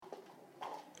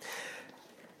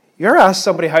You ever ask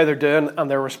somebody how they're doing and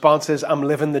their response is, I'm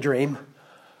living the dream?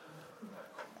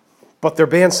 But they're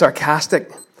being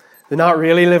sarcastic. They're not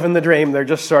really living the dream. They're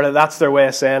just that's their way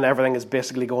of saying everything is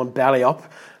basically going belly up.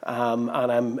 And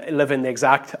I'm living the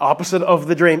exact opposite of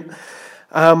the dream.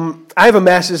 I have a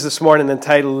message this morning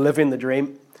entitled Living the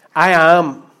Dream. I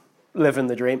am living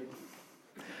the dream.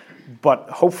 But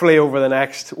hopefully over the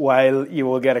next while you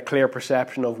will get a clear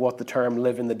perception of what the term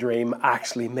living the dream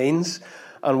actually means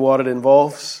and what it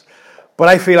involves. But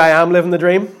I feel I am living the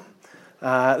dream.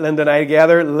 Linda and I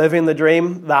together, living the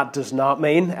dream. That does not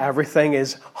mean everything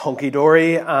is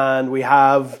hunky-dory and we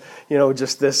have,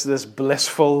 just this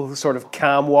blissful sort of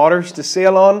calm waters to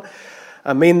sail on.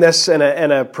 I mean this in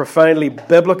a profoundly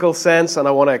biblical sense, and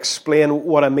I want to explain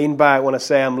what I mean by it when I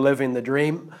say I'm living the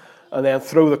dream, and then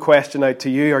throw the question out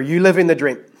to you: are you living the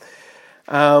dream?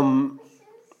 And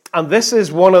this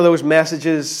is one of those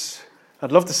messages.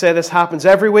 I'd love to say this happens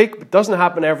every week, but it doesn't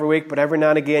happen every week. But every now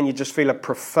and again, you just feel a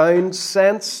profound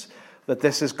sense that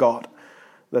this is God,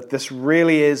 that this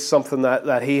really is something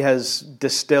that He has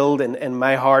distilled in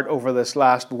my heart over this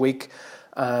last week,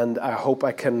 and I hope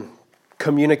I can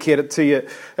communicate it to you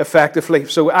effectively.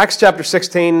 So Acts chapter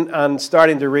 16, and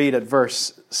starting to read at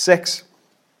verse 6.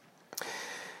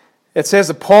 It says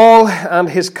that Paul and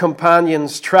his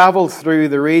companions travelled through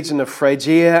the region of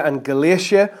Phrygia and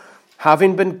Galatia,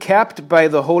 having been kept by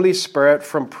the Holy Spirit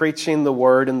from preaching the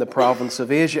word in the province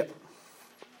of Asia.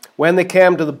 When they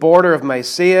came to the border of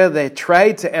Mysia, they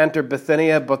tried to enter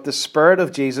Bithynia, but the Spirit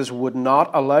of Jesus would not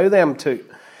allow them to.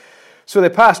 So they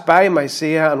passed by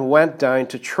Mysia and went down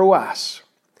to Troas.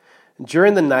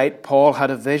 During the night, Paul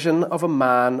had a vision of a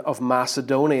man of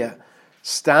Macedonia,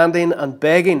 standing and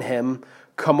begging him,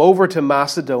 "Come over to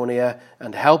Macedonia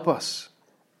and help us."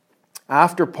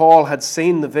 After Paul had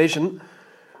seen the vision,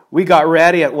 we got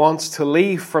ready at once to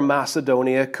leave for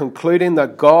Macedonia, concluding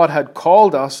that God had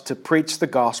called us to preach the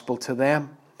gospel to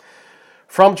them.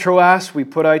 From Troas, we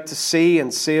put out to sea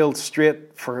and sailed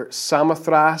straight for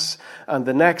Samothrace, and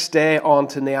the next day on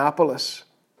to Neapolis.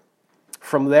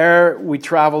 From there, we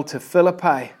traveled to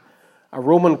Philippi, a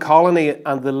Roman colony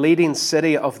and the leading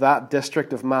city of that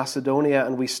district of Macedonia,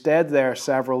 and we stayed there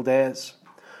several days.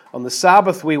 On the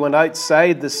Sabbath, we went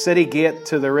outside the city gate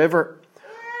to the river,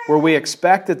 where we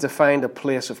expected to find a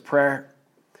place of prayer.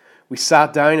 We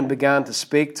sat down and began to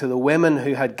speak to the women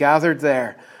who had gathered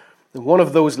there. And one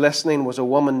of those listening was a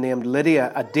woman named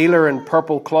Lydia, a dealer in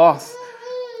purple cloth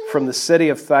from the city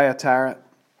of Thyatira,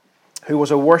 who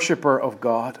was a worshipper of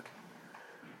God.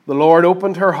 The Lord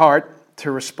opened her heart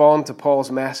to respond to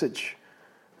Paul's message.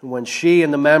 And when she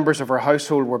and the members of her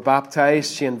household were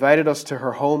baptized, she invited us to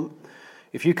her home.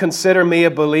 "If you consider me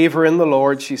a believer in the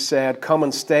Lord," she said, "come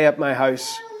and stay at my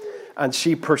house." And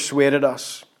she persuaded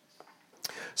us.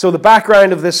 So the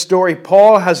background of this story: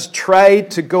 Paul has tried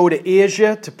to go to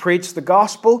Asia to preach the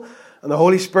gospel, and the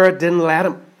Holy Spirit didn't let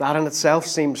him. That in itself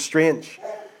seems strange.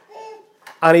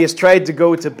 And he has tried to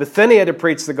go to Bithynia to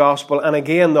preach the gospel, and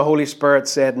again the Holy Spirit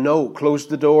said, "No, close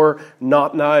the door,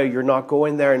 not now, you're not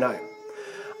going there now."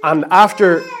 And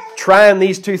after trying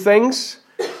these two things,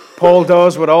 Paul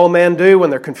does what all men do when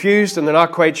they're confused and they're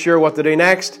not quite sure what to do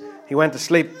next. He went to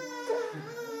sleep.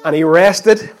 And he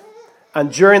rested,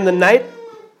 and during the night,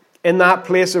 in that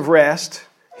place of rest,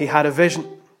 he had a vision.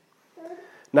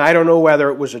 Now, I don't know whether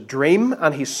it was a dream,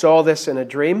 and he saw this in a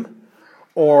dream,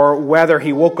 or whether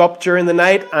he woke up during the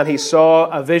night and he saw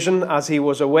a vision as he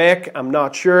was awake. I'm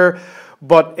not sure,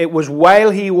 but it was while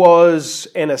he was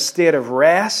in a state of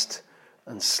rest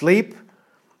and sleep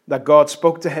that God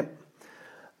spoke to him.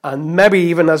 And maybe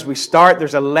even as we start,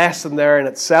 there's a lesson there in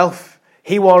itself.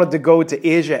 He wanted to go to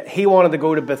Asia. He wanted to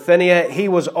go to Bithynia. He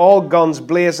was all guns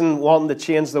blazing, wanting to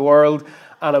change the world.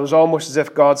 And it was almost as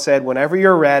if God said, whenever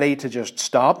you're ready to just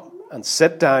stop and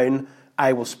sit down,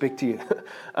 I will speak to you.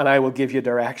 And I will give you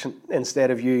direction instead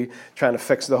of you trying to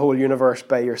fix the whole universe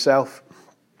by yourself.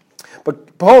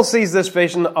 But Paul sees this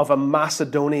vision of a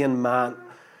Macedonian man.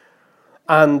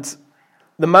 And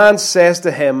the man says to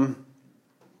him,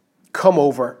 "Come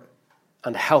over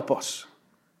and help us."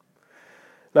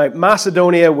 Now,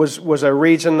 Macedonia was a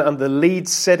region, and the lead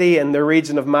city in the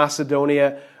region of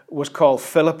Macedonia was called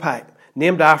Philippi,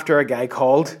 named after a guy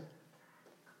called,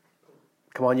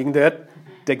 come on, you can do it,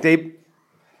 dig deep.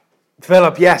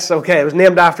 Philip, yes, okay, it was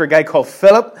named after a guy called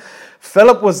Philip.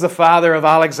 Philip was the father of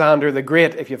Alexander the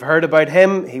Great. If you've heard about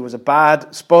him, he was a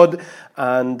bad spud,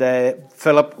 and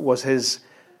Philip was his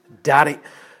daddy.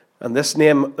 And this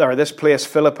place,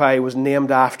 Philippi, was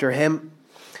named after him.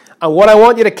 And what I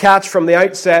want you to catch from the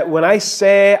outset, when I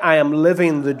say I am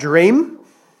living the dream,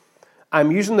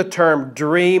 I'm using the term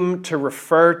dream to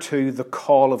refer to the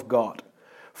call of God.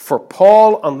 For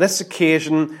Paul, on this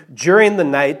occasion, during the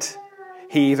night,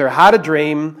 he either had a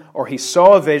dream or he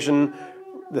saw a vision.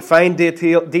 The fine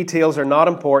details are not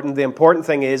important. The important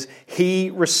thing is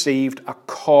he received a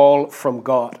call from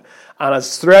God. And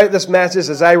as throughout this message,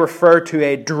 as I refer to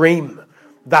a dream,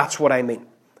 that's what I mean.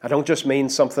 I don't just mean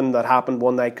something that happened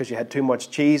one night because you had too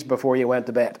much cheese before you went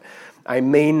to bed. I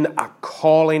mean a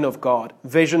calling of God.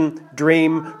 Vision,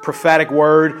 dream, prophetic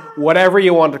word, whatever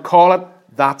you want to call it,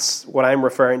 that's what I'm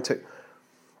referring to.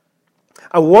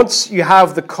 And once you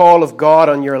have the call of God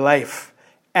on your life,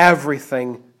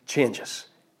 everything changes.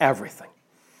 Everything.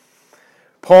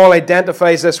 Paul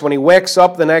identifies this when he wakes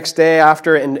up the next day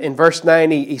after, in verse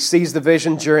 9, he sees the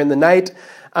vision during the night.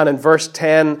 And in verse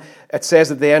 10, it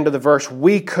says at the end of the verse,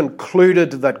 we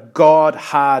concluded that God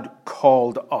had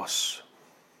called us.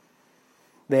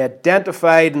 They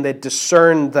identified and they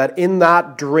discerned that in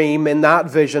that dream, in that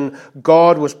vision,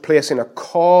 God was placing a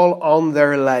call on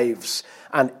their lives.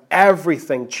 And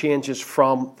everything changes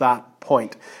from that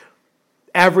point.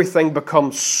 Everything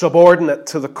becomes subordinate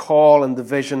to the call and the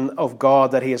vision of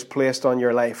God that He has placed on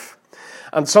your life.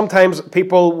 And sometimes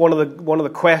people, one of the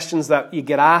questions that you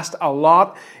get asked a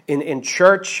lot in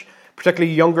church,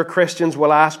 particularly younger Christians,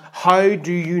 will ask, how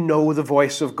do you know the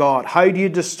voice of God? How do you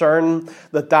discern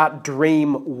that that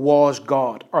dream was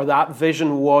God or that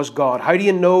vision was God? How do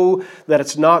you know that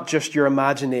it's not just your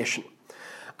imagination?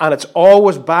 And it's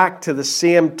always back to the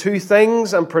same two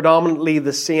things and predominantly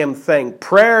the same thing.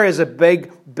 Prayer is a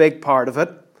big, big part of it,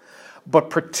 but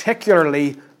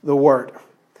particularly the Word.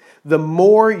 The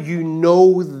more you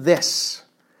know this,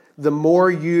 the more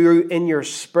you in your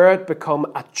spirit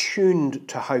become attuned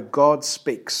to how God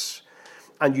speaks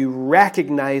and you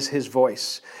recognize His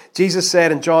voice. Jesus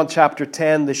said in John chapter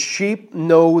 10, the sheep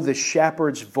know the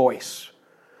shepherd's voice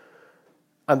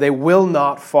and they will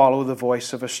not follow the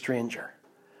voice of a stranger.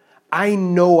 I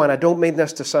know, and I don't mean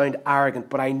this to sound arrogant,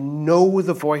 but I know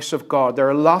the voice of God. There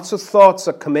are lots of thoughts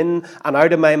that come in and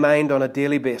out of my mind on a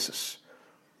daily basis.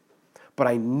 But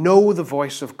I know the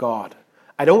voice of God.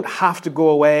 I don't have to go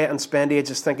away and spend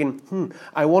ages thinking,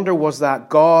 I wonder, was that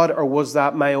God or was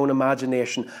that my own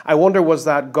imagination? I wonder, was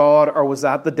that God or was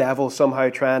that the devil somehow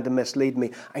trying to mislead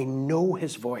me? I know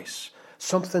His voice.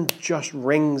 Something just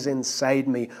rings inside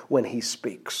me when He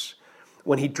speaks.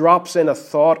 When He drops in a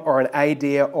thought or an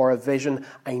idea or a vision,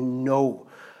 I know.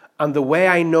 And the way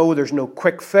I know, there's no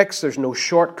quick fix, there's no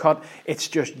shortcut. It's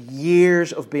just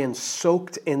years of being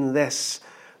soaked in this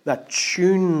that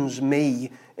tunes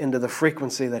me into the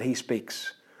frequency that He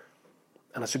speaks.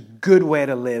 And it's a good way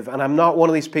to live. And I'm not one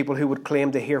of these people who would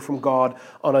claim to hear from God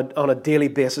on a daily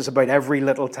basis about every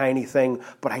little tiny thing.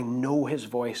 But I know His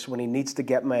voice. When He needs to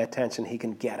get my attention, He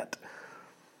can get it.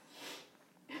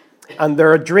 And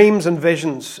there are dreams and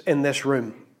visions in this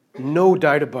room. No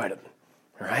doubt about it.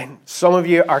 Right? Some of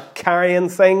you are carrying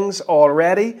things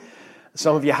already.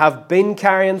 Some of you have been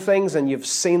carrying things and you've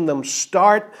seen them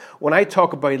start. When I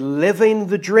talk about living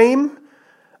the dream,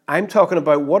 I'm talking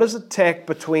about what does it take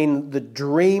between the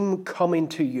dream coming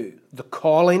to you, the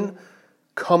calling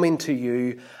coming to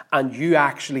you, and you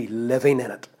actually living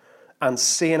in it and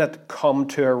seeing it come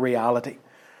to a reality.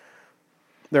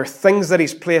 There are things that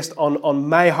He's placed on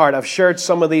my heart. I've shared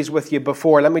some of these with you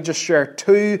before. Let me just share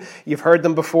two. You've heard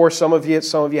them before, some of you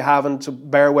haven't, so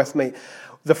bear with me.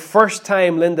 The first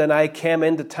time Linda and I came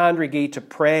into Tandragee to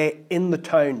pray in the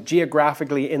town,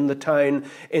 geographically in the town,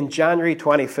 in January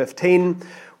 2015,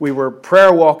 we were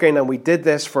prayer walking and we did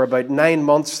this for about 9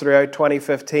 months throughout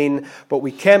 2015. But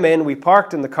we came in, we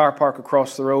parked in the car park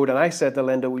across the road, and I said to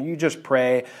Linda, will you just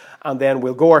pray? And then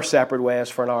we'll go our separate ways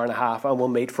for an hour and a half and we'll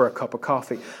meet for a cup of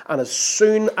coffee. And as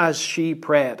soon as she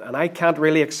prayed, and I can't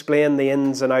really explain the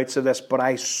ins and outs of this, but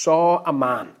I saw a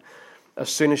man as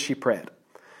soon as she prayed.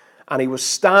 And he was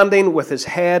standing with his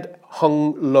head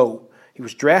hung low. He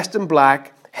was dressed in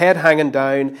black, head hanging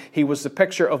down. He was the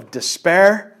picture of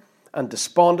despair and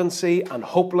despondency and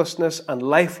hopelessness and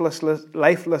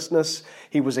lifelessness.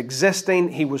 He was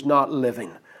existing, he was not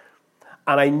living.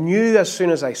 And I knew as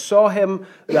soon as I saw him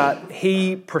that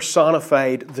he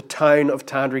personified the town of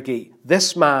Tandragee.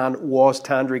 This man was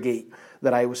Tandragee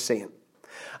that I was seeing.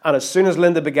 And as soon as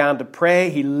Linda began to pray,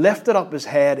 he lifted up his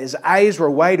head, his eyes were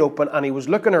wide open, and he was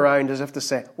looking around as if to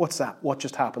say, what's that? What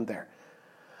just happened there?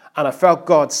 And I felt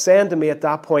God saying to me at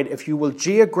that point, if you will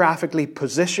geographically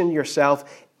position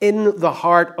yourself in the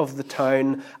heart of the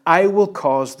town, I will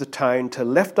cause the town to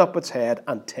lift up its head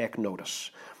and take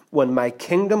notice. When my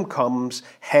kingdom comes,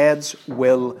 heads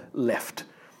will lift.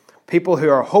 People who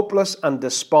are hopeless and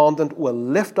despondent will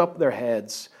lift up their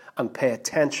heads and pay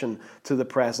attention to the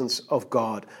presence of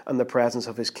God and the presence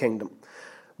of His kingdom.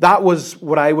 That was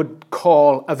what I would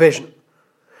call a vision.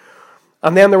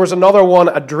 And then there was another one,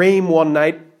 a dream one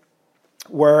night,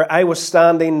 where I was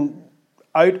standing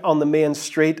out on the main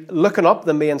street, looking up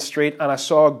the main street, and I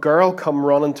saw a girl come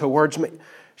running towards me.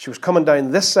 She was coming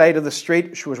down this side of the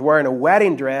street. She was wearing a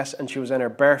wedding dress, and she was in her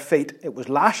bare feet. It was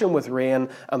lashing with rain,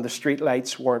 and the street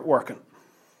lights weren't working.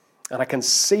 And I can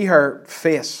see her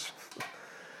face.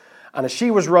 And as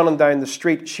she was running down the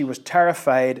street, she was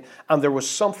terrified, and there was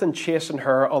something chasing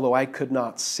her, although I could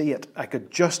not see it. I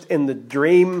could just in the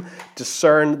dream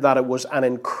discern that it was an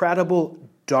incredible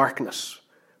darkness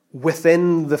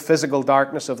within the physical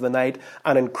darkness of the night,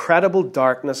 an incredible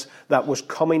darkness that was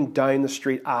coming down the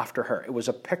street after her. It was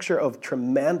a picture of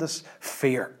tremendous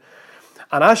fear.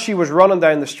 And as she was running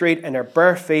down the street in her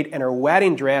bare feet, in her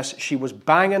wedding dress, she was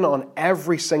banging on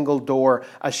every single door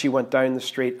as she went down the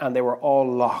street, and they were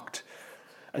all locked.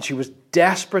 And she was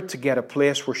desperate to get a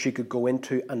place where she could go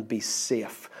into and be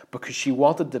safe, because she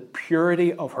wanted the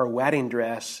purity of her wedding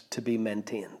dress to be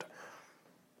maintained.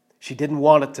 She didn't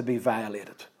want it to be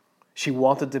violated. She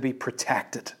wanted to be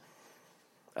protected.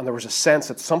 And there was a sense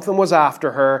that something was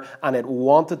after her, and it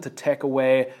wanted to take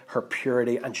away her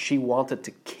purity, and she wanted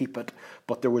to keep it.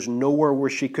 But there was nowhere where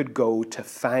she could go to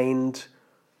find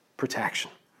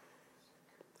protection.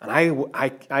 And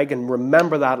I can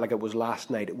remember that like it was last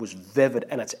night. It was vivid,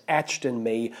 and it's etched in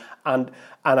me. And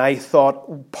I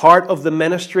thought part of the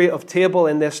ministry of Table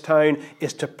in this town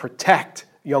is to protect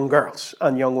young girls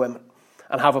and young women,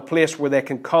 and have a place where they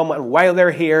can come, and while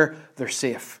they're here, they're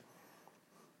safe.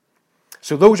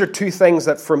 So those are two things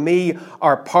that for me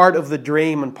are part of the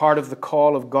dream and part of the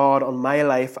call of God on my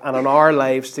life and on our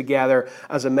lives together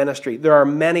as a ministry. There are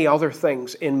many other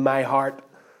things in my heart.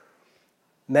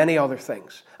 Many other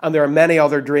things. And there are many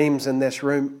other dreams in this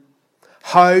room.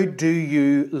 How do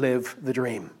you live the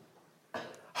dream?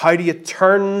 How do you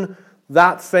turn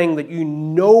that thing that you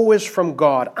know is from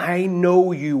God? I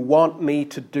know you want me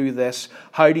to do this.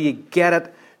 How do you get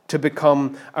it to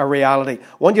become a reality?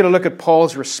 I want you to look at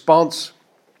Paul's response.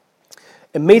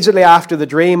 Immediately after the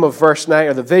dream of verse 9,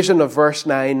 or the vision of verse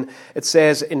 9, it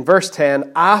says in verse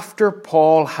 10, after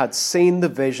Paul had seen the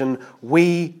vision,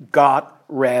 we got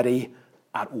ready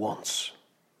at once.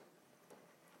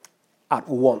 At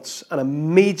once. An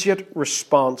immediate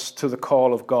response to the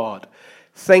call of God.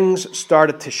 Things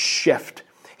started to shift.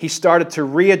 He started to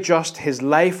readjust his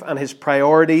life and his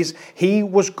priorities. He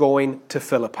was going to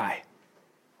Philippi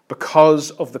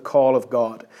because of the call of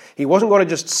God. He wasn't going to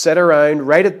just sit around,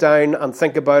 write it down and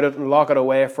think about it and lock it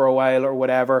away for a while or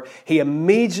whatever. He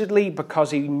immediately,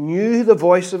 because he knew the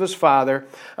voice of his Father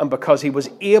and because he was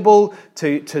able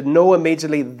to know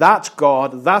immediately, that's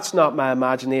God, that's not my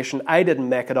imagination, I didn't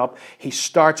make it up, he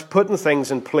starts putting things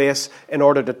in place in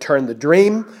order to turn the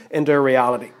dream into a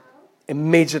reality.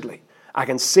 Immediately. I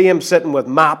can see him sitting with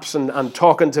maps and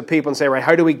talking to people and say, right,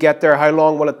 how do we get there? How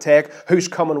long will it take? Who's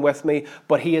coming with me?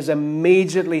 But he is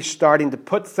immediately starting to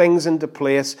put things into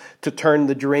place to turn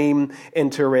the dream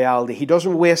into reality. He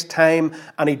doesn't waste time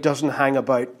and he doesn't hang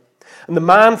about. And the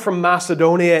man from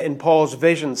Macedonia in Paul's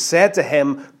vision said to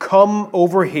him, come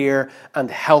over here and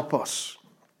help us.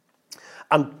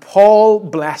 And Paul,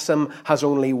 bless him, has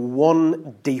only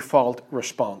one default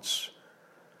response.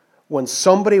 When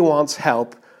somebody wants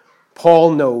help,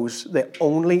 Paul knows the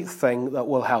only thing that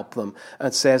will help them. And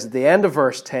it says at the end of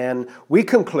verse 10, we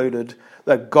concluded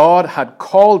that God had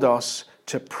called us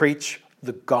to preach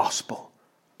the gospel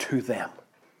to them.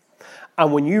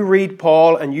 And when you read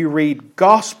Paul and you read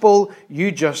gospel, you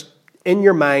just, in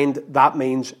your mind, that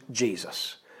means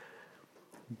Jesus.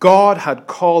 God had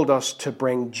called us to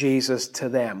bring Jesus to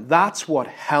them. That's what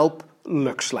help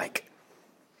looks like.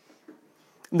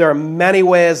 There are many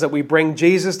ways that we bring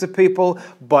Jesus to people,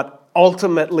 but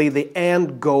ultimately the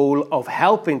end goal of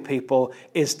helping people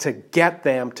is to get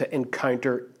them to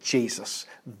encounter Jesus.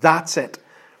 That's it.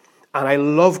 And I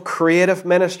love creative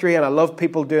ministry, and I love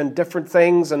people doing different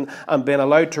things and being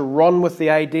allowed to run with the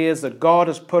ideas that God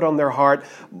has put on their heart.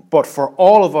 But for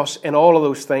all of us in all of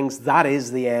those things, that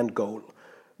is the end goal,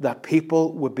 that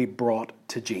people would be brought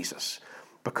to Jesus.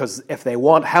 Because if they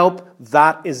want help,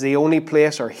 that is the only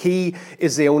place, or he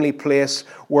is the only place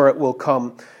where it will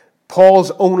come.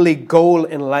 Paul's only goal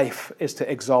in life is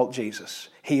to exalt Jesus.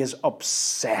 He is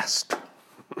obsessed.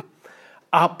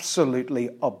 Absolutely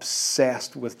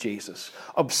obsessed with Jesus.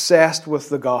 Obsessed with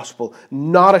the gospel.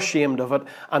 Not ashamed of it.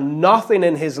 And nothing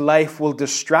in his life will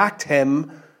distract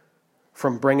him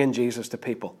from bringing Jesus to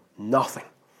people. Nothing.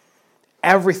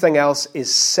 Everything else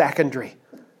is secondary.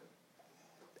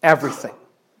 Everything.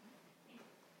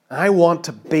 I want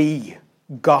to be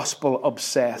gospel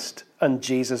obsessed and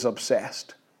Jesus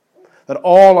obsessed. That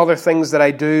all other things that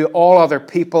I do, all other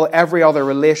people, every other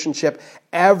relationship,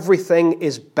 everything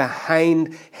is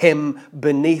behind Him,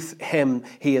 beneath Him.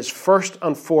 He is first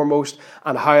and foremost,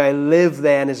 and how I live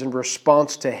then is in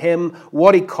response to Him,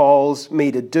 what He calls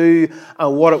me to do,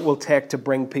 and what it will take to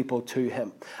bring people to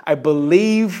Him. I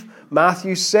believe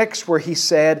Matthew 6, where He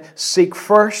said, seek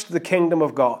first the kingdom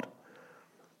of God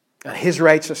and His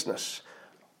righteousness.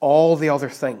 All the other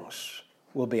things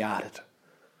will be added.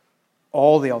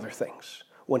 All the other things.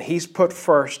 When He's put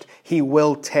first, He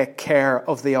will take care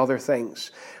of the other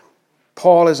things.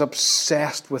 Paul is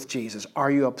obsessed with Jesus. Are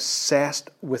you obsessed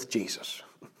with Jesus?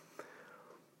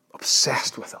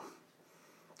 Obsessed with Him.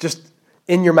 Just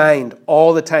in your mind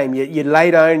all the time. You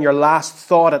lie down, your last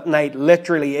thought at night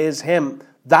literally is Him.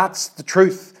 That's the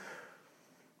truth.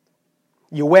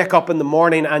 You wake up in the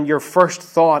morning and your first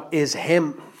thought is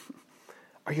Him.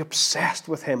 Are you obsessed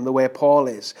with Him the way Paul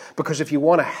is? Because if you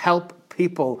want to help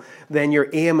people, then your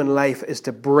aim in life is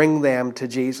to bring them to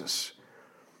Jesus.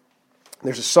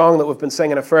 There's a song that we've been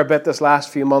singing a fair bit this last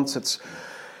few months. It's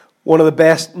one of the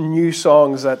best new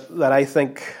songs that I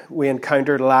think we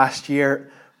encountered last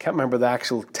year. I can't remember the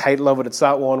actual title of it. It's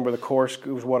that one where the chorus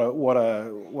goes, what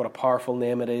a powerful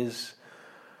name it is.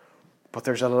 But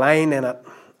there's a line in it,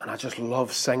 and I just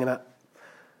love singing it.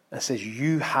 It says,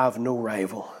 you have no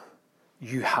rival.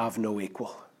 You have no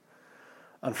equal.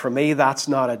 And for me, that's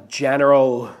not a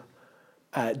general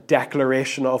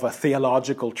declaration of a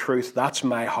theological truth. That's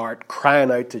my heart crying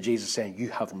out to Jesus saying, you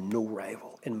have no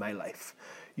rival in my life.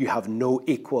 You have no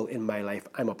equal in my life.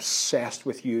 I'm obsessed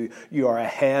with you. You are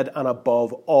ahead and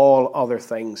above all other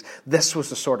things. This was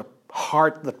the sort of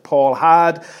heart that Paul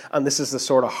had, and this is the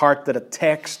sort of heart that it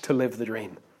takes to live the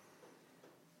dream.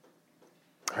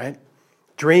 Right?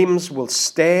 Dreams will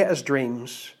stay as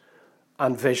dreams,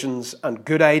 and visions and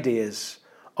good ideas,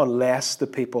 unless the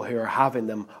people who are having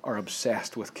them are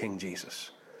obsessed with King Jesus.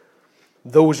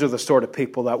 Those are the sort of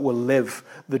people that will live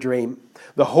the dream.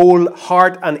 The whole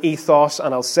heart and ethos,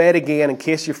 and I'll say it again in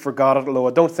case you forgot it, although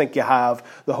I don't think you have,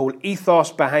 the whole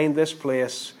ethos behind this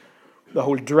place, the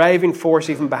whole driving force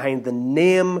even behind the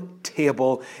name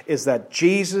table, is that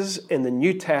Jesus in the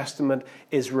New Testament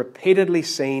is repeatedly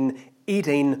seen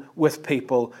eating with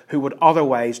people who would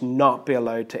otherwise not be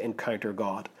allowed to encounter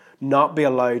God, not be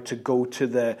allowed to go to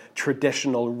the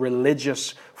traditional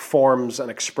religious forms and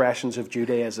expressions of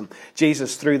Judaism.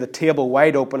 Jesus threw the table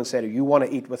wide open and said, if you want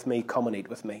to eat with me, come and eat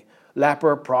with me.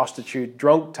 Leper, prostitute,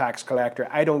 drunk, tax collector,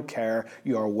 I don't care.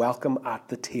 You are welcome at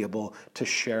the table to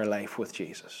share life with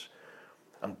Jesus.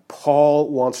 And Paul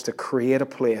wants to create a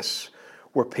place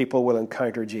where people will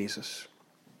encounter Jesus.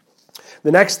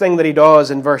 The next thing that he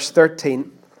does in verse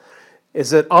 13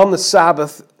 is that on the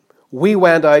Sabbath, we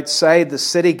went outside the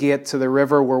city gate to the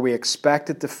river where we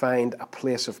expected to find a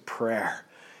place of prayer.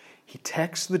 He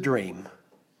takes the dream,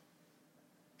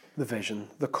 the vision,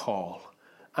 the call,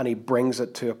 and he brings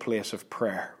it to a place of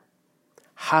prayer.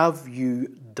 Have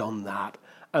you done that?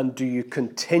 And do you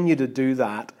continue to do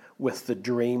that with the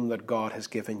dream that God has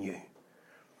given you?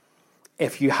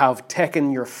 If you have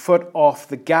taken your foot off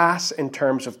the gas in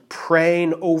terms of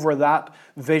praying over that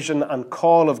vision and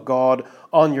call of God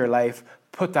on your life,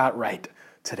 put that right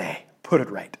today. Put it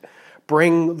right.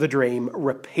 Bring the dream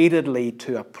repeatedly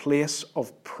to a place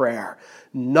of prayer.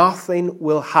 Nothing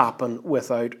will happen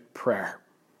without prayer.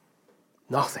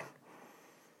 Nothing.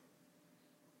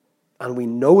 And we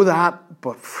know that,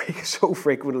 but so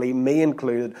frequently, me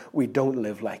included, we don't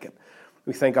live like it.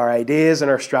 We think our ideas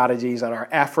and our strategies and our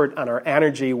effort and our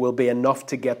energy will be enough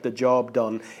to get the job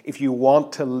done. If you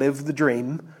want to live the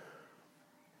dream,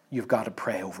 you've got to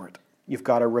pray over it. You've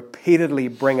got to repeatedly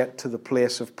bring it to the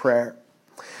place of prayer.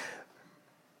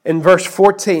 In verse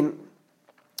 14,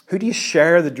 who do you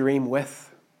share the dream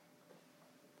with?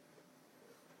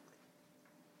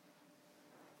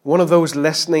 One of those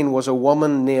listening was a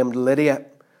woman named Lydia,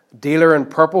 dealer in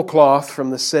purple cloth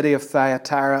from the city of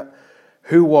Thyatira,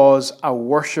 who was a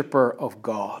worshipper of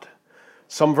God.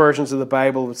 Some versions of the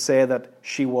Bible would say that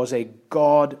she was a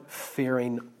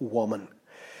God-fearing woman.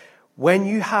 When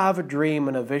you have a dream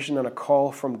and a vision and a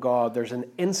call from God, there's an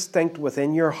instinct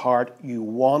within your heart you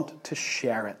want to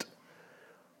share it.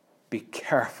 Be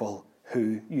careful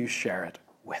who you share it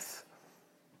with.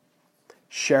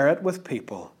 Share it with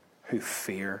people who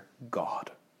fear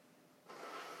God.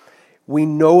 We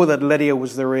know that Lydia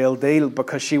was the real deal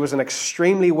because she was an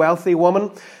extremely wealthy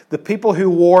woman. The people who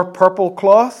wore purple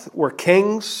cloth were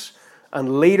kings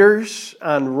and leaders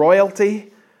and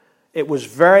royalty. It was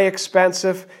very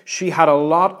expensive. She had a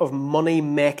lot of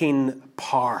money-making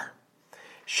power.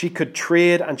 She could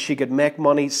trade and she could make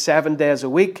money 7 days a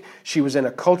week. She was in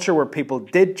a culture where people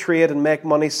did trade and make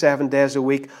money 7 days a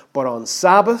week. But on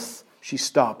Sabbath, she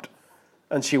stopped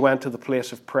and she went to the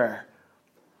place of prayer.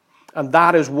 And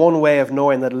that is one way of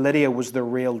knowing that Lydia was the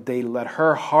real deal, that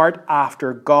her heart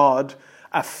after God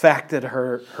affected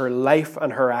her life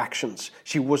and her actions.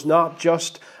 She was not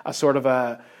just a sort of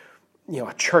a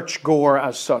church goer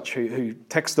as such who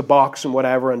ticks the box and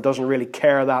whatever and doesn't really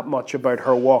care that much about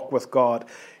her walk with God.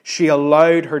 She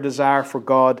allowed her desire for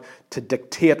God to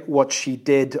dictate what she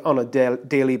did on a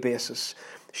daily basis.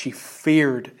 She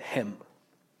feared him.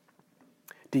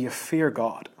 Do you fear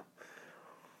God?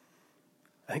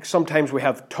 I think sometimes we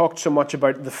have talked so much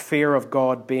about the fear of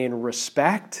God being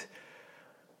respect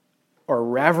or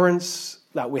reverence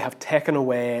that we have taken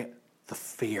away the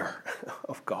fear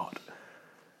of God.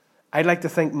 I'd like to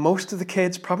think most of the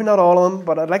kids, probably not all of them,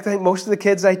 but I'd like to think most of the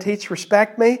kids I teach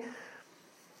respect me.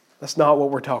 That's not what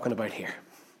we're talking about here.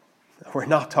 We're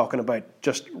not talking about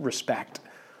just respect.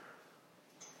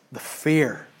 The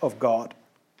fear of God.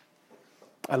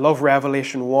 I love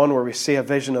Revelation 1 where we see a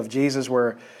vision of Jesus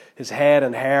where his head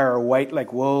and hair are white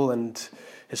like wool and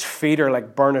his feet are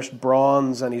like burnished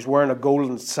bronze and he's wearing a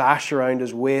golden sash around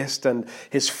his waist and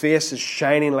his face is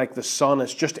shining like the sun.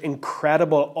 It's just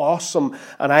incredible, awesome.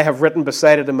 And I have written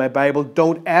beside it in my Bible,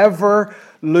 don't ever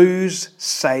lose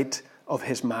sight of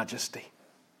his majesty.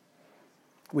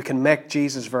 We can make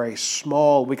Jesus very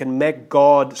small. We can make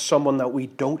God someone that we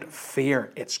don't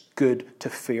fear. It's good to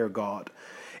fear God.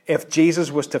 If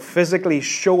Jesus was to physically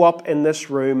show up in this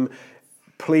room,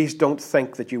 please don't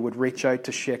think that you would reach out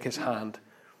to shake his hand.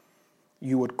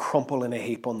 You would crumple in a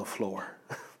heap on the floor.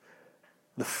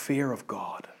 The fear of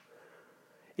God.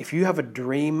 If you have a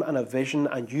dream and a vision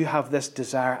and you have this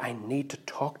desire, I need to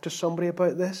talk to somebody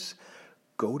about this,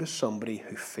 go to somebody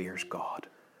who fears God.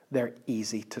 They're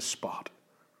easy to spot.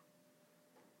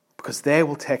 Because they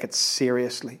will take it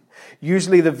seriously.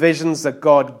 Usually the visions that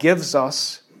God gives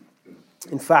us,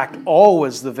 in fact,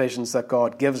 always the visions that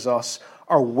God gives us,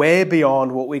 are way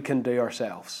beyond what we can do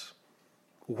ourselves.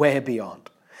 Way beyond.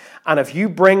 And if you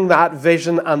bring that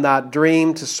vision and that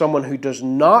dream to someone who does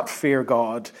not fear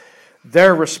God,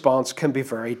 their response can be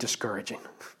very discouraging.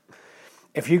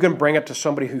 If you can bring it to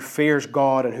somebody who fears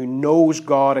God and who knows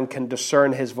God and can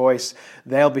discern his voice,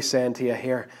 they'll be saying to you,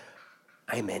 here,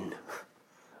 I'm in.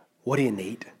 What do you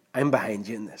need? I'm behind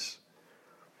you in this.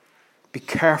 Be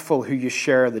careful who you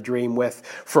share the dream with.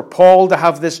 For Paul to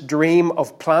have this dream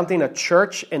of planting a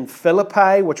church in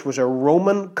Philippi, which was a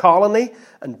Roman colony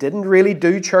and didn't really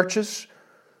do churches,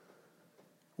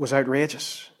 was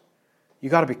outrageous. You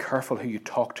got to be careful who you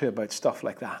talk to about stuff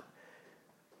like that.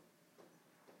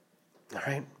 All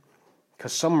right?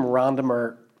 Because some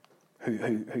randomer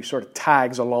who sort of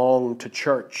tags along to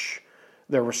church,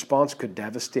 their response could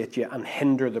devastate you and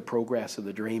hinder the progress of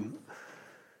the dream.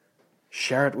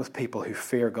 Share it with people who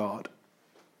fear God.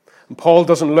 And Paul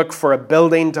doesn't look for a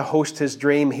building to host his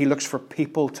dream. He looks for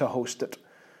people to host it.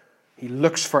 He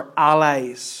looks for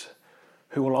allies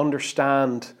who will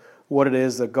understand what it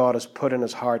is that God has put in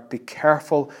his heart. Be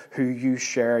careful who you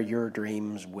share your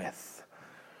dreams with.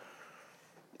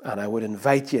 And I would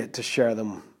invite you to share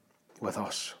them with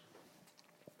us.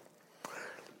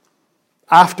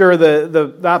 After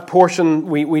that portion,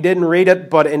 we didn't read it,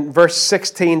 but in verse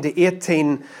 16 to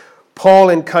 18, Paul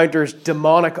encounters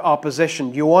demonic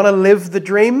opposition. You want to live the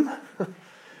dream?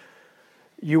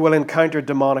 You will encounter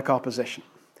demonic opposition.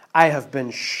 I have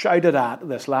been shouted at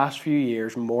this last few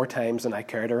years more times than I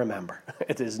care to remember.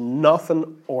 It is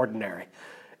nothing ordinary.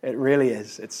 It really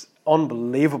is. It's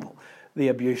unbelievable, the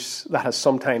abuse that has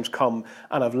sometimes come.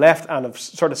 And I've left and I've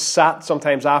sort of sat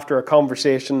sometimes after a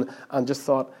conversation and just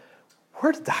thought,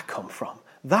 where did that come from?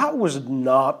 That was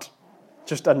not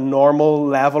just a normal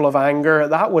level of anger.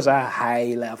 That was a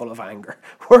high level of anger.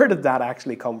 Where did that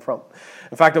actually come from?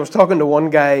 In fact, I was talking to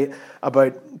one guy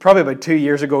probably about 2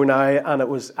 years ago now, and I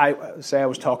was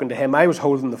talking to him. I was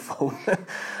holding the phone,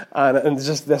 and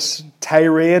just this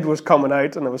tirade was coming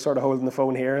out, and I was sort of holding the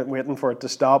phone here, waiting for it to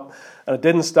stop, and it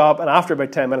didn't stop. And after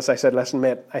about 10 minutes, I said, "Listen,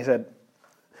 mate," I said,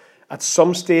 "at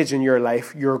some stage in your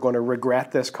life, you're going to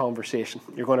regret this conversation.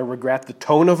 You're going to regret the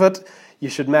tone of it. You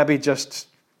should maybe just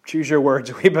choose your words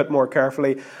a wee bit more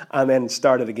carefully and then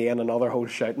start it again, another whole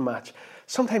shouting match."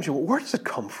 Sometimes you go, where does it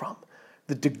come from?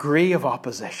 The degree of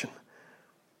opposition.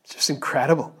 It's just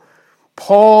incredible.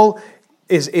 Paul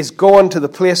is going to the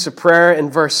place of prayer in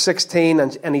verse 16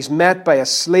 and he's met by a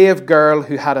slave girl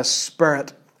who had a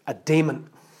spirit, a demon,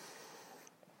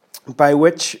 by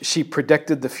which she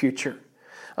predicted the future.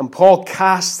 And Paul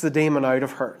casts the demon out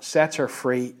of her, sets her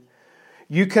free.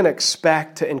 you can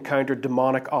expect to encounter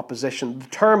demonic opposition. The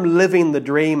term living the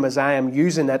dream, as I am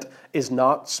using it, is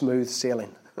not smooth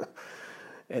sailing.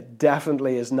 It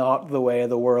definitely is not the way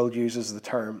the world uses the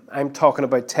term. I'm talking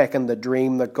about taking the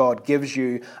dream that God gives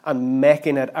you and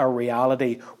making it a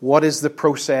reality. What is the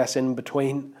process in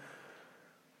between?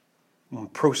 The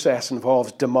process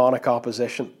involves demonic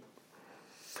opposition.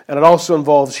 And it also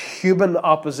involves human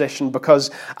opposition,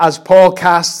 because as Paul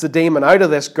casts the demon out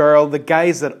of this girl, the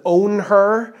guys that own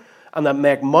her and that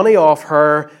make money off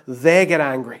her, they get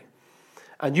angry.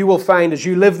 And you will find as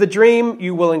you live the dream,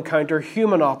 you will encounter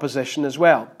human opposition as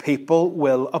well. People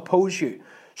will oppose you.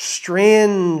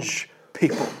 Strange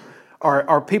people,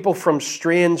 or people from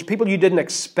strange, people you didn't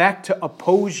expect to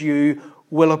oppose you,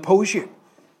 will oppose you.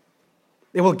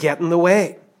 They will get in the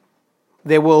way.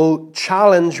 They will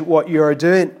challenge what you're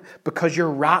doing because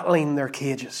you're rattling their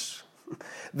cages.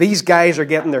 These guys are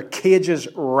getting their cages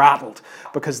rattled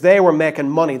because they were making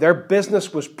money. Their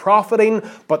business was profiting,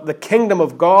 but the kingdom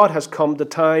of God has come to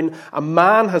town. A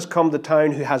man has come to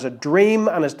town who has a dream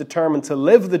and is determined to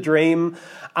live the dream,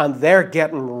 and they're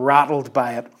getting rattled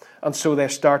by it. And so they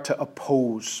start to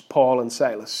oppose Paul and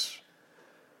Silas.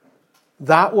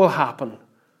 That will happen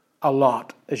a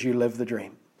lot as you live the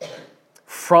dream,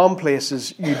 from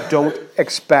places you don't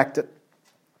expect it.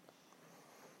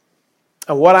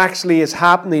 And what actually is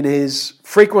happening is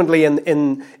frequently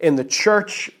in the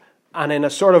church and in a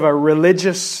sort of a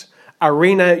religious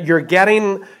arena, you're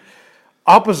getting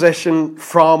opposition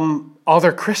from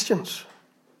other Christians.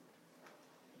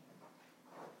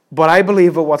 But I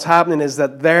believe that what's happening is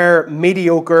that their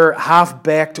mediocre,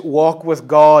 half-baked walk with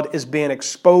God is being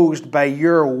exposed by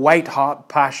your white-hot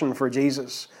passion for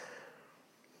Jesus.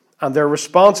 And their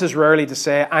response is rarely to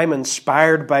say, I'm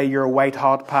inspired by your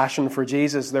white-hot passion for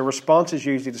Jesus. Their response is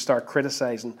usually to start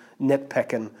criticizing,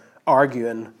 nitpicking,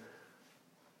 arguing,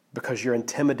 because you're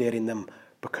intimidating them,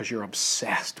 because you're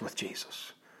obsessed with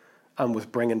Jesus and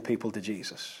with bringing people to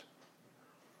Jesus.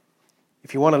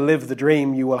 If you want to live the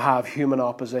dream, you will have human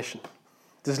opposition.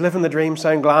 Does living the dream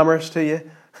sound glamorous to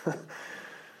you?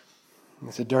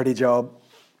 It's a dirty job.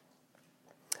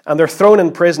 And they're thrown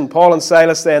in prison. Paul and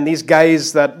Silas then, these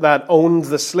guys that owned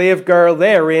the slave girl,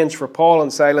 they arrange for Paul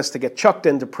and Silas to get chucked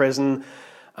into prison.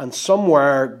 And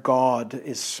somewhere God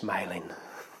is smiling.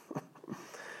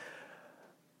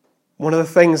 One of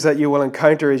the things that you will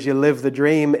encounter as you live the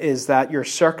dream is that your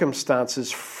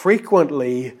circumstances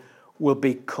frequently will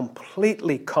be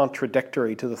completely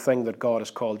contradictory to the thing that God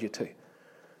has called you to.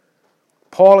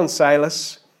 Paul and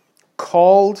Silas,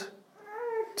 called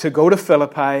to go to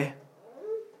Philippi,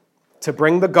 to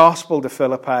bring the gospel to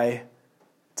Philippi,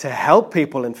 to help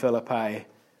people in Philippi,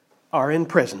 are in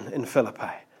prison in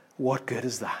Philippi. What good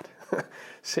is that?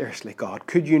 Seriously, God,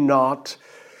 could you not,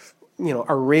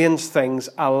 arrange things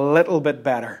a little bit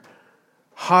better?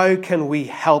 How can we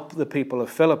help the people of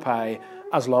Philippi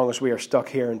as long as we are stuck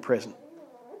here in prison?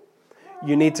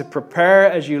 You need to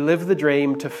prepare as you live the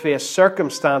dream to face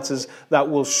circumstances that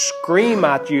will scream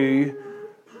at you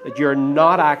that you're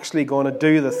not actually going to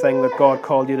do the thing that God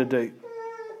called you to do.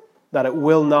 That it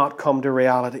will not come to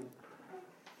reality.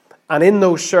 And in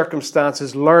those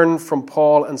circumstances, learn from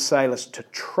Paul and Silas to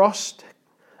trust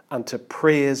and to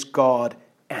praise God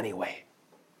anyway.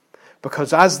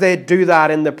 Because as they do that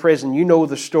in the prison, you know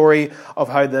the story of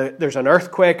how there's an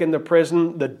earthquake in the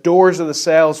prison, the doors of the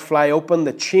cells fly open,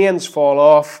 the chains fall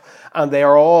off, and they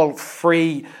are all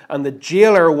free. And the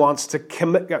jailer wants to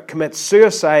commit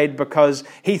suicide because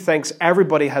he thinks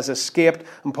everybody has escaped.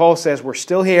 And Paul says, we're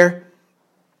still here.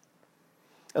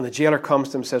 And the jailer comes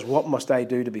to him and says, what must I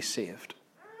do to be saved?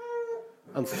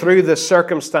 And through the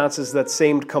circumstances that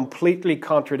seemed completely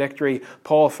contradictory,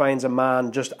 Paul finds a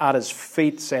man just at his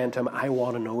feet saying to him, I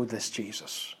want to know this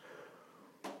Jesus.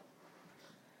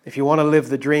 If you want to live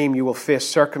the dream, you will face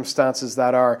circumstances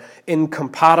that are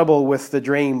incompatible with the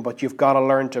dream, but you've got to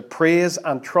learn to praise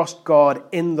and trust God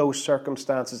in those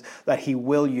circumstances, that He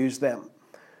will use them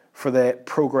for the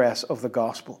progress of the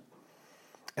gospel.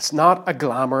 It's not a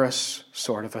glamorous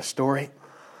sort of a story,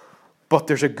 but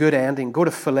there's a good ending. Go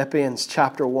to Philippians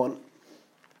chapter 1,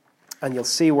 and you'll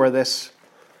see where this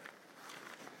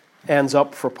ends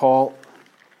up for Paul,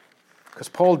 because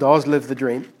Paul does live the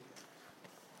dream.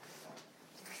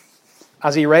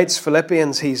 As he writes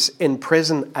Philippians, he's in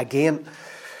prison again.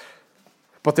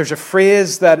 But there's a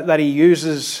phrase that he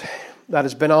uses that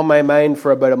has been on my mind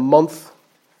for about a month,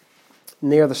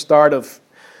 near the start of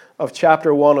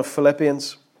chapter 1 of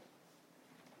Philippians.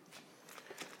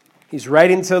 He's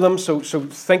writing to them, so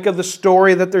think of the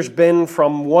story that there's been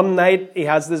from one night. He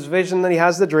has this vision and he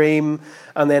has the dream,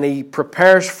 and then he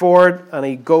prepares for it, and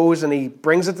he goes and he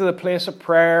brings it to the place of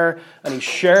prayer, and he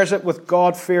shares it with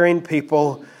God-fearing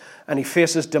people, and he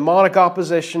faces demonic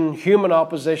opposition, human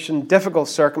opposition, difficult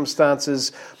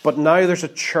circumstances, but now there's a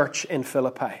church in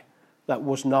Philippi that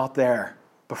was not there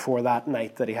before that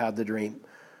night that he had the dream.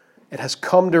 It has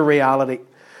come to reality.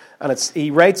 And he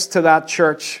writes to that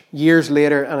church years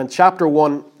later, and in chapter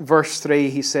 1, verse 3,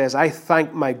 he says, "I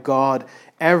thank my God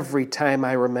every time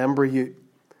I remember you.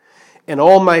 In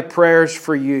all my prayers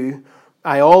for you,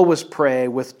 I always pray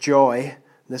with joy,"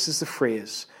 this is the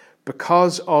phrase,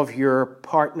 "because of your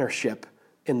partnership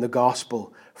in the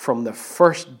gospel from the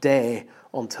first day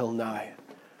until now."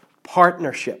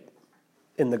 Partnership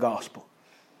in the gospel.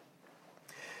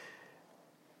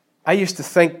 I used to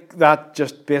think that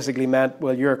just basically meant,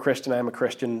 well, you're a Christian, I'm a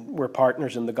Christian, we're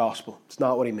partners in the gospel. It's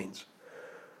not what he means.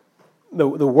 The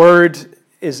word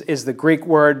is the Greek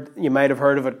word, you might have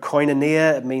heard of it,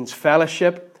 koinonia. It means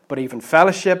fellowship, but even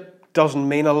fellowship doesn't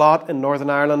mean a lot in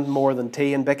Northern Ireland, more than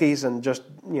tea and bickies and just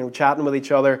chatting with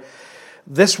each other.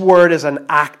 This word is an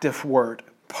active word.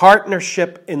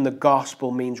 Partnership in the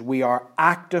gospel means we are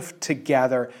active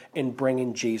together in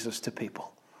bringing Jesus to people.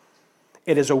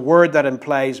 It is a word that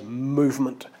implies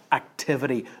movement,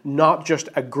 activity, not just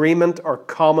agreement or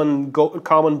common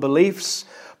beliefs,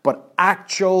 but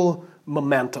actual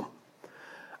momentum.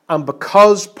 And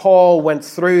because Paul went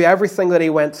through everything that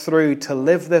he went through to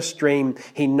live this dream,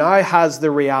 he now has the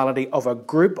reality of a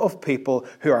group of people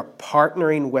who are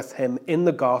partnering with him in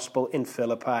the gospel in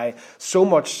Philippi, so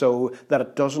much so that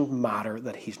it doesn't matter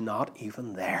that he's not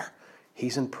even there.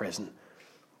 He's in prison.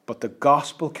 But the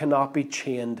gospel cannot be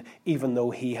chained even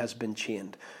though he has been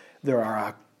chained. There are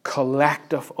a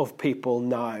collective of people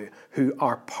now who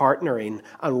are partnering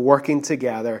and working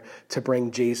together to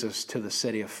bring Jesus to the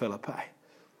city of Philippi.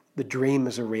 The dream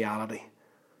is a reality.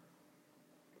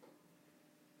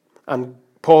 And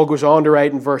Paul goes on to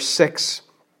write in verse 6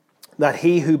 that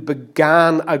he who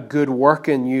began a good work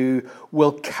in you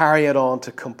will carry it on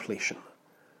to completion.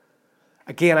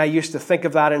 Again, I used to think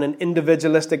of that in an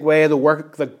individualistic way. The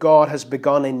work that God has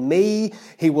begun in me,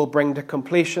 he will bring to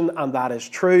completion, and that is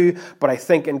true. But I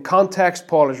think in context,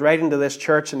 Paul is writing to this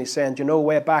church and he's saying,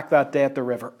 way back that day at the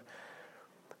river,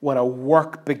 when a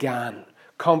work began,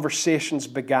 conversations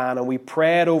began, and we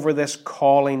prayed over this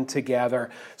calling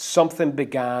together, something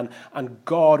began, and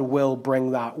God will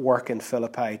bring that work in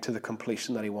Philippi to the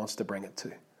completion that he wants to bring it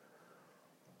to.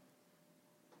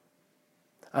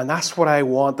 And that's what I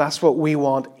want. That's what we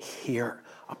want here.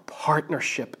 A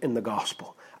partnership in the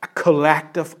gospel. A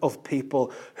collective of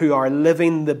people who are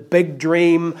living the big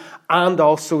dream and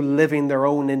also living their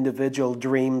own individual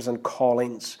dreams and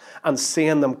callings and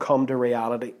seeing them come to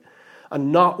reality.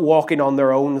 And not walking on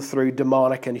their own through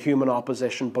demonic and human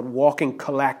opposition, but walking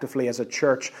collectively as a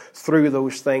church through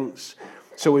those things.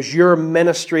 So as your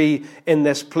ministry in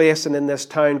this place and in this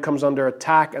town comes under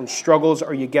attack and struggles,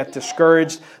 or you get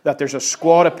discouraged, that there's a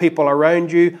squad of people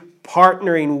around you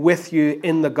partnering with you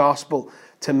in the gospel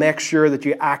to make sure that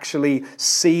you actually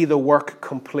see the work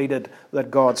completed that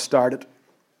God started.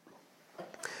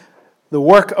 The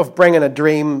work of bringing a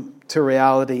dream to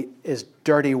reality is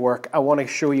dirty work. I want to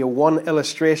show you one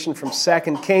illustration from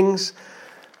 2 Kings,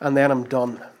 and then I'm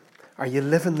done. Are you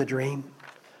living the dream?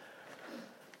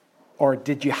 Or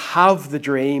did you have the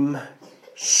dream,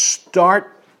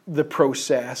 start the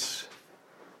process,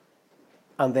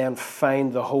 and then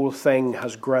find the whole thing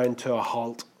has ground to a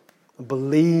halt?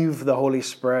 Believe the Holy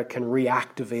Spirit can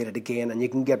reactivate it again and you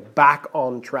can get back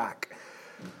on track.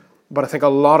 But I think a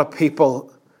lot of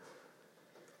people,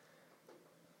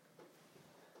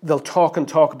 they'll talk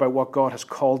about what God has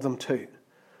called them to.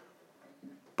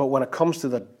 But when it comes to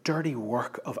the dirty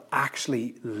work of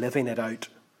actually living it out,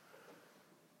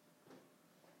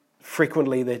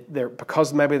 frequently,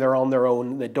 because maybe they're on their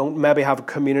own, they don't maybe have a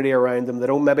community around them, they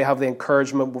don't maybe have the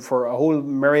encouragement for a whole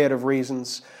myriad of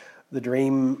reasons, the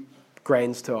dream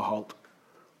grinds to a halt.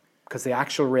 Because the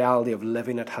actual reality of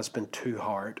living it has been too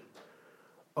hard.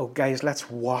 Oh, guys, let's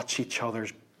watch each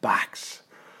other's backs.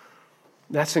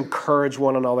 Let's encourage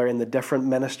one another in the different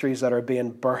ministries that are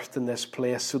being birthed in this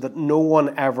place so that no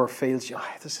one ever feels,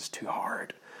 this is too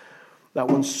hard. That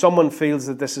when someone feels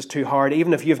that this is too hard,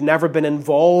 even if you've never been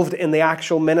involved in the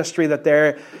actual ministry that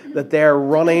they're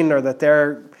running or that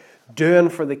they're doing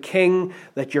for the King,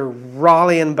 that you're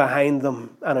rallying behind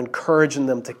them and encouraging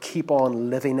them to keep on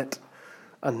living it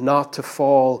and not to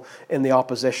fall in the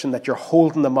opposition, that you're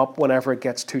holding them up whenever it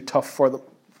gets too tough for them.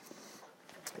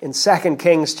 In 2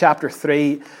 Kings chapter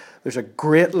 3, there's a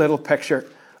great little picture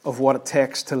of what it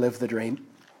takes to live the dream.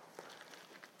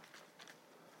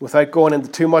 Without going into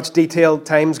too much detail,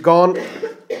 time's gone.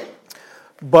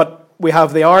 But we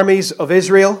have the armies of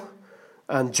Israel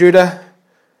and Judah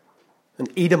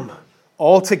and Edom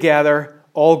all together,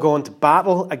 all going to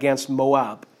battle against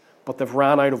Moab. But they've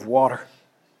ran out of water.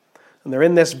 And they're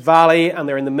in this valley, and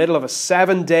they're in the middle of a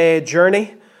 7-day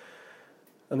journey.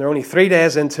 And they're only 3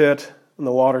 days into it, and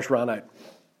the water's run out.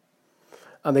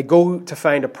 And they go to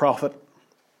find a prophet.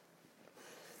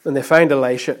 And they find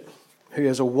Elisha, who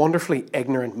is a wonderfully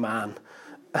ignorant man.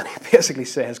 And he basically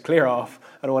says, clear off.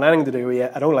 I don't want anything to do with you.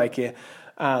 I don't like you.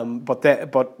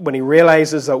 But when he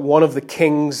realizes that one of the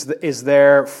kings is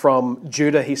there from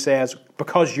Judah, he says,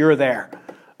 because you're there,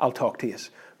 I'll talk to you.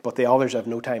 But the others have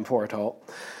no time for it all.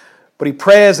 But he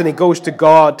prays and he goes to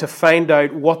God to find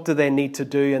out what do they need to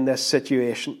do in this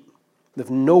situation. They've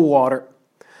no water.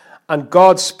 And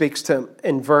God speaks to him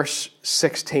in verse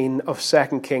 16 of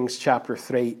 2 Kings chapter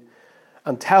 3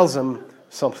 and tells him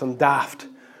something daft.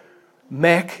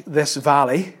 Make this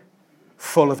valley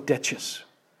full of ditches.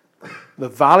 The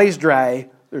valley's dry,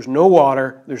 there's no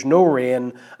water, there's no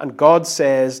rain, and God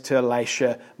says to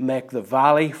Elisha, make the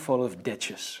valley full of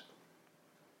ditches.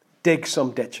 Dig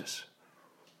some ditches.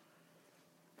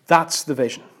 That's the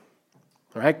vision.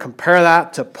 All right, compare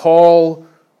that to Paul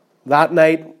that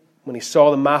night when he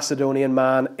saw the Macedonian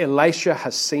man. Elisha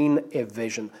has seen a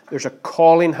vision. There's a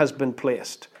calling has been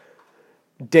placed.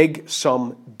 Dig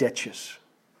some ditches.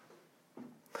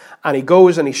 And he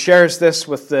goes and he shares this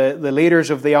with the leaders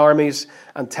of the armies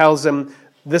and tells them,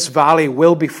 this valley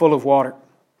will be full of water.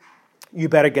 You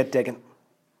better get digging.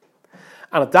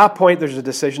 And at that point, there's a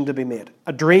decision to be made.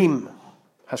 A dream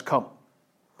has come.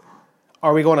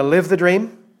 Are we going to live the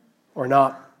dream or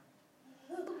not?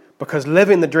 Because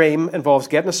living the dream involves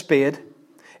getting a spade.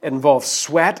 It involves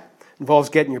sweat. It involves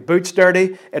getting your boots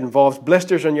dirty. It involves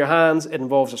blisters on your hands. It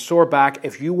involves a sore back.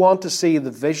 If you want to see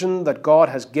the vision that God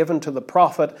has given to the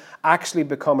prophet actually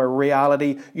become a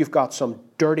reality, you've got some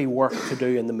dirty work to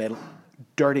do in the middle.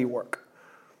 Dirty work.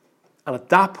 And at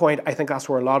that point, I think that's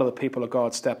where a lot of the people of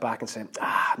God step back and say,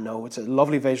 no, it's a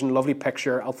lovely vision, lovely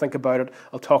picture. I'll think about it.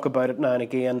 I'll talk about it now and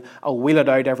again. I'll wheel it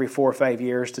out every 4 or 5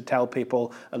 years to tell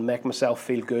people and make myself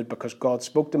feel good because God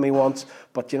spoke to me once.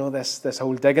 But you know, this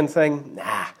whole digging thing,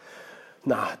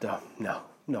 no, I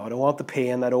don't want the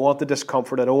pain. I don't want the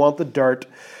discomfort. I don't want the dirt.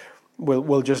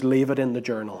 We'll just leave it in the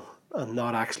journal and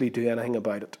not actually do anything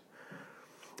about it.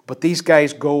 But these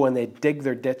guys go and they dig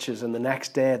their ditches, and the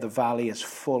next day the valley is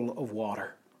full of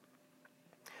water.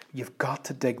 You've got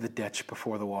to dig the ditch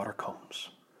before the water comes.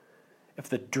 If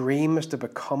the dream is to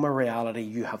become a reality,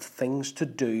 you have things to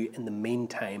do in the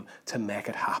meantime to make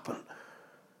it happen.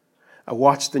 I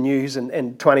watched the news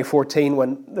in 2014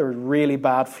 when there was really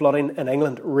bad flooding in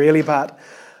England, really bad.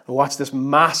 I watched this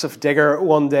massive digger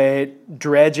one day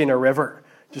dredging a river,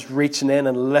 just reaching in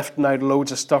and lifting out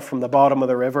loads of stuff from the bottom of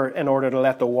the river in order to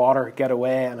let the water get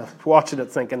away. And I was watching it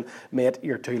thinking, mate,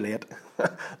 you're too late.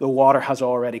 The water has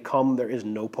already come. There is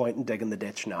no point in digging the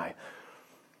ditch now.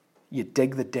 You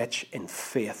dig the ditch in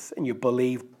faith and you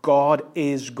believe God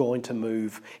is going to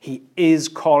move. He is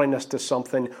calling us to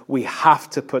something. We have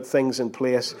to put things in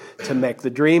place to make the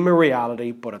dream a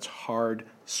reality, but it's hard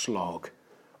slog.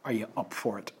 Are you up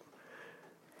for it?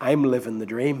 I'm living the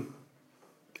dream.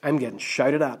 I'm getting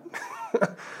shouted at.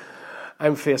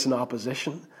 I'm facing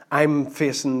opposition. I'm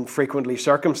facing frequently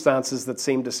circumstances that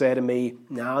seem to say to me,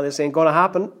 no, this ain't going to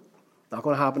happen. Not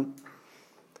going to happen.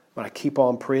 But I keep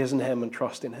on praising him and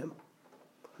trusting him.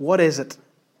 What is it?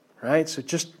 Right? So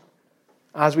just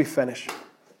as we finish,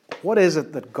 what is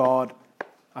it that God...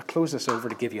 I'll close this over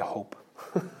to give you hope.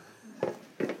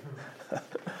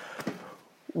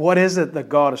 What is it that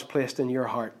God has placed in your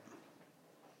heart?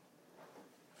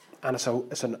 And it's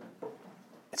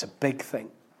a big thing.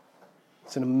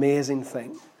 It's an amazing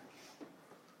thing.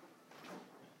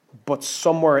 But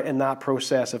somewhere in that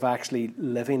process of actually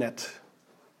living it,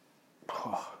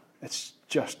 it's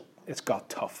got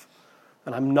tough.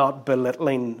 And I'm not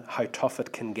belittling how tough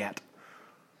it can get.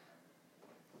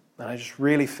 And I just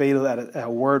really feel that a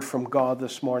word from God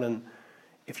this morning,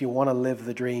 if you want to live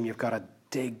the dream, you've got to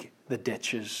dig the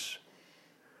ditches.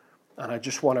 And I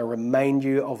just want to remind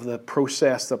you of the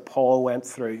process that Paul went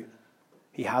through.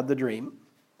 He had the dream.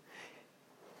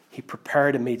 He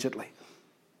prepared immediately.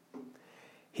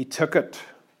 He took it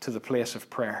to the place of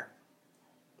prayer.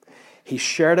 He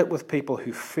shared it with people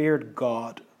who feared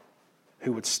God,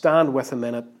 who would stand with him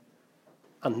in it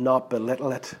and not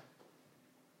belittle it.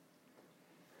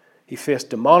 He faced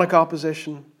demonic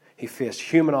opposition. He faced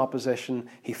human opposition.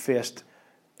 He faced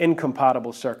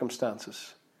incompatible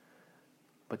circumstances.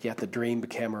 But yet the dream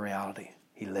became a reality.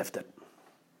 He lived it.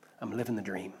 I'm living the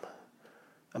dream.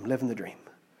 I'm living the dream.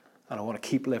 And I want to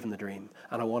keep living the dream.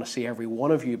 And I want to see every one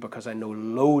of you, because I know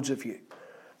loads of you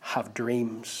have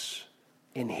dreams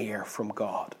in here from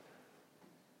God.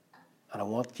 And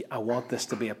I want this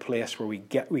to be a place where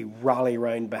we rally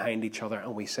round behind each other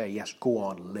and we say, yes, go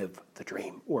on, live the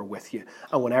dream. We're with you.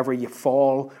 And whenever you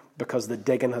fall because the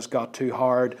digging has got too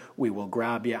hard, we will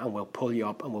grab you and we'll pull you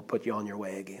up and we'll put you on your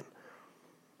way again.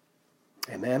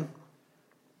 Amen.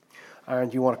 Aaron,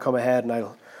 do you want to come ahead and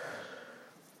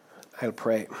I'll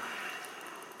pray.